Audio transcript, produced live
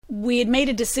we had made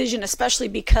a decision, especially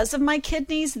because of my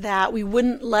kidneys, that we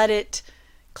wouldn't let it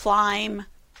climb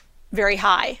very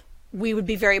high. We would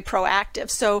be very proactive.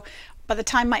 So by the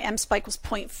time my M-spike was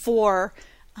 0.4,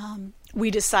 we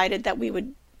decided that we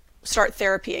would start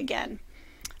therapy again.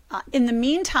 In the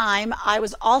meantime, I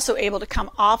was also able to come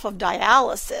off of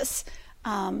dialysis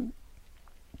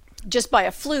just by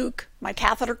a fluke. My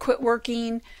catheter quit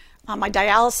working, my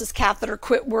dialysis catheter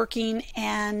quit working,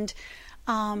 and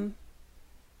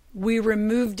we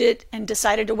removed it and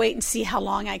decided to wait and see how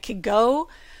long I could go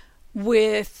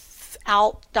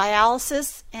without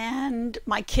dialysis. And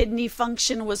my kidney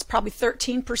function was probably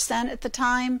 13% at the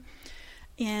time.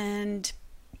 And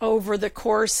over the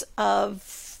course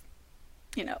of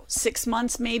 6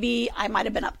 months, maybe I might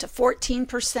have been up to 14%,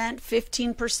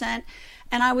 15%,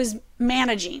 and I was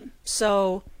managing.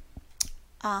 So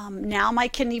now my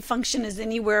kidney function is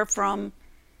anywhere from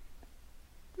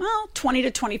 20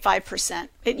 to 25%.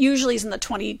 It usually is in the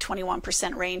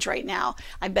 20-21% range right now.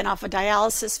 I've been off of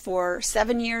dialysis for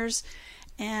 7 years,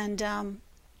 and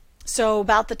so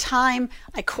about the time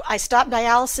I stopped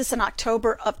dialysis in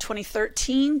October of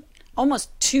 2013,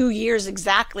 almost 2 years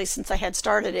exactly since I had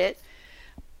started it.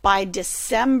 By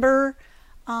December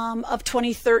of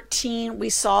 2013, we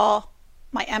saw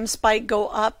my M-spike go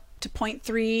up to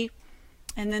 0.3,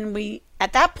 and then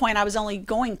at that point I was only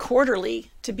going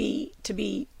quarterly to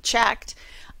be checked.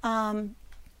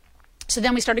 So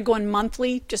then we started going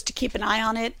monthly just to keep an eye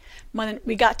on it. When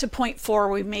we got to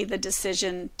 0.4, we made the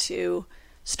decision to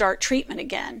start treatment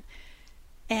again.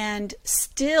 And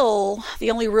still,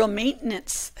 the only real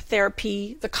maintenance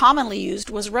therapy, the commonly used,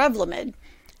 was Revlimid.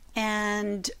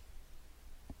 And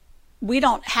we're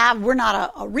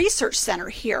not a research center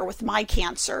here with My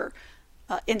Cancer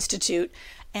Institute.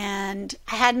 And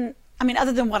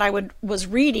other than what I was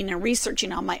reading and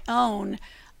researching on my own,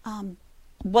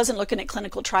 wasn't looking at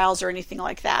clinical trials or anything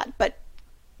like that. But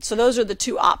so those are the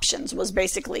two options, was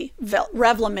basically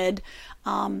Revlimid,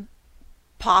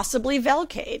 possibly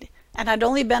Velcade. And I'd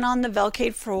only been on the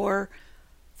Velcade for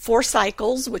 4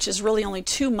 cycles, which is really only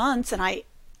 2 months, and I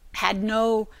had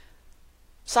no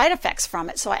side effects from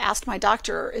it. So I asked my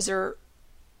doctor, is there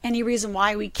any reason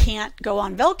why we can't go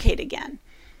on Velcade again?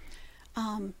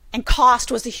 And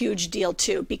cost was a huge deal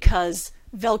too, because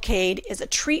Velcade is a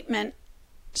treatment,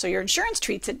 so your insurance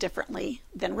treats it differently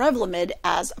than Revlimid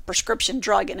as a prescription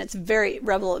drug, and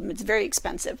Revlimid's very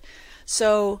expensive.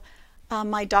 So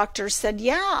my doctor said,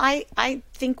 yeah, I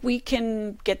think we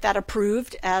can get that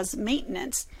approved as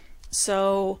maintenance.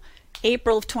 So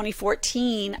April of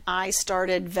 2014, I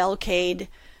started Velcade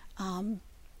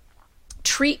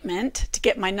treatment to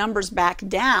get my numbers back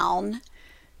down.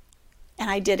 And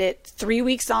I did it 3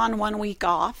 weeks on, 1 week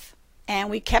off. And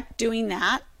we kept doing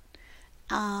that.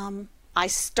 I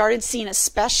started seeing a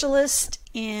specialist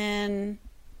in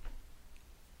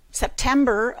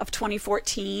September of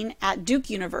 2014 at Duke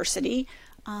University.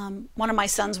 One of my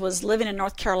sons was living in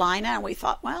North Carolina, and we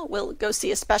thought, well, we'll go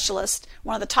see a specialist,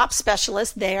 one of the top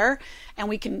specialists there, and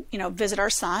we can, visit our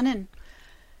son.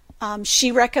 And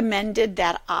she recommended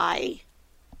that I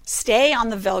stay on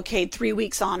the Velcade 3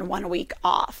 weeks on, 1 week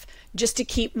off, just to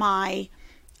keep my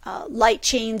light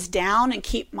chains down and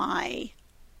keep my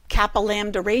kappa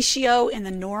lambda ratio in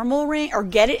the normal range, or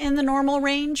get it in the normal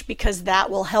range, because that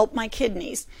will help my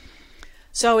kidneys.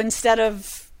 So instead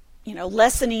of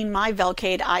lessening my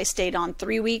Velcade, I stayed on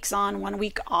 3 weeks on, 1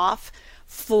 week off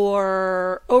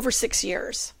for over 6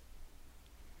 years,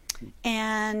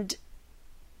 and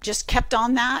just kept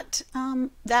on that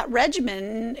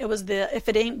regimen. It was if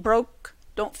it ain't broke,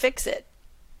 don't fix it.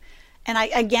 And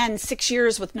again, 6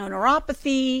 years with no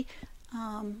neuropathy,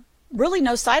 really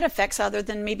no side effects other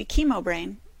than maybe chemo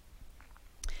brain.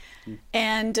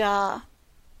 And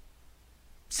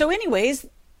so anyways,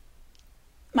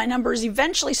 my numbers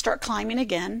eventually start climbing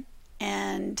again,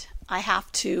 and I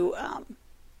have to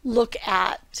look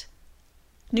at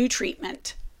new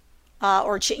treatment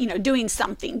or doing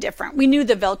something different. We knew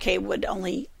the Velcade would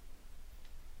only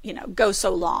go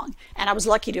so long, and I was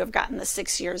lucky to have gotten the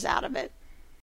 6 years out of it.